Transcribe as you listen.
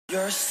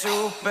You're a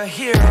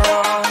superhero.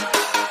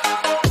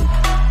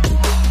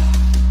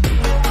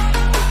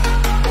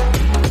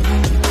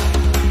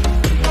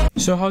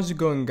 So how's it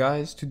going,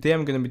 guys? Today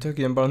I'm gonna be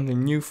talking about the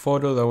new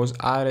photo that was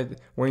added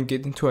when you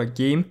get into a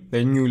game,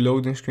 the new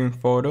loading screen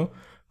photo.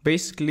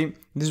 Basically,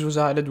 this was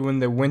added when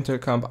the winter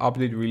camp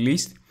update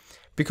released,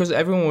 because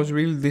everyone was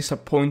really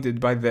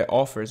disappointed by the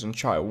offers on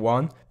Child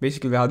 1.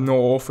 Basically, they had no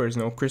offers,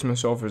 no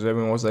Christmas offers.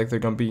 Everyone was like, they're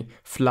gonna be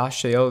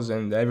flash sales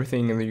and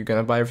everything, and you're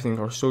gonna buy everything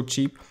for so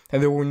cheap.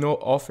 And there were no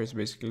offers,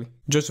 basically.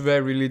 Just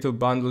very little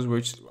bundles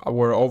which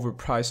were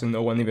overpriced and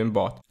no one even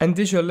bought. And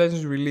Digital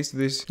Legends released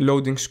this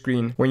loading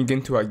screen when you get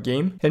into a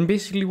game. And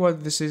basically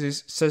what this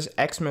is says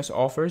Xmas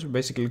offers,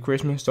 basically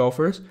Christmas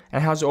offers,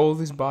 and has all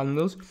these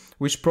bundles,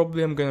 which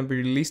probably I'm gonna be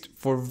released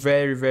for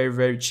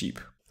very cheap.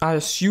 I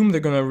assume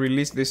they're gonna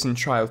release this in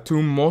Trial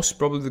 2, most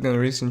probably they're gonna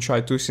release in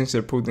Trial 2 since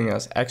they're putting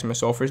as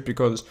Xmas offers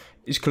because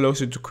it's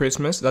closer to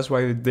Christmas. That's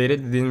why they did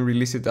it. They didn't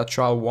release it at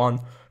Trial 1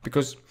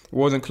 because it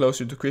wasn't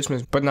closer to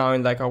Christmas, but now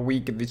in like a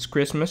week it's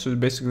Christmas, so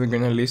basically they're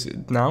gonna release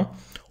it now.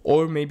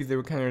 Or maybe they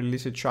were gonna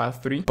release it Trial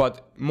 3,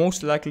 but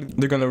most likely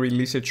they're gonna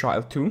release it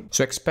Trial 2.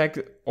 So expect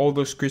all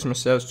those Christmas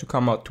sales to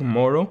come out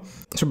tomorrow.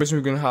 So basically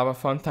we're gonna have a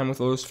fun time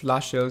with all those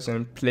flash sales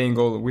and playing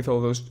with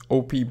all those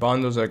OP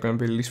bundles that are gonna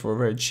be released for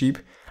very cheap.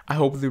 I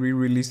hope they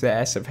re-release the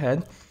SF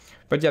head.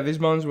 But yeah, these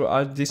bundles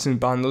are decent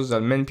bundles that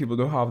many people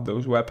don't have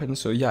those weapons.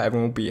 So yeah,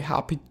 everyone will be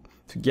happy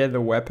to get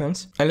the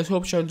weapons. And let's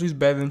hope Trial 2 is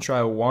better than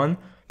Trial 1.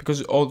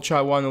 Because all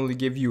Trial 1 only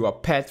give you a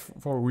pet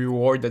for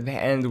reward at the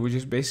end, which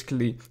is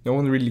basically, no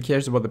one really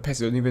cares about the pets,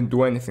 they don't even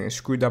do anything. I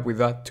screwed up with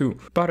that too.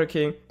 But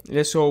okay,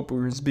 let's hope,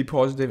 let's be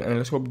positive, and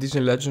let's hope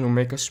Digital Legends will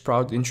make us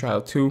proud in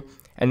Trial 2.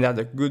 And that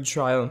a good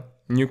trial,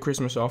 new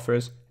Christmas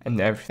offers, and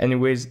everything.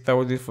 Anyways, that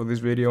was it for this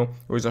video. It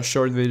was a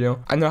short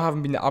video. I know I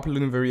haven't been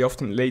uploading very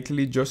often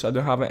lately, just I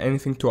don't have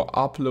anything to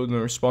upload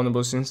on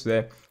Respawnables since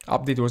the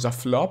update was a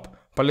flop.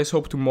 But let's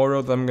hope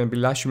tomorrow that I'm gonna be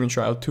live streaming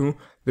Trial 2,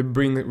 they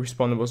bring the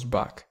Respawnables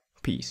back.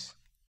 Peace.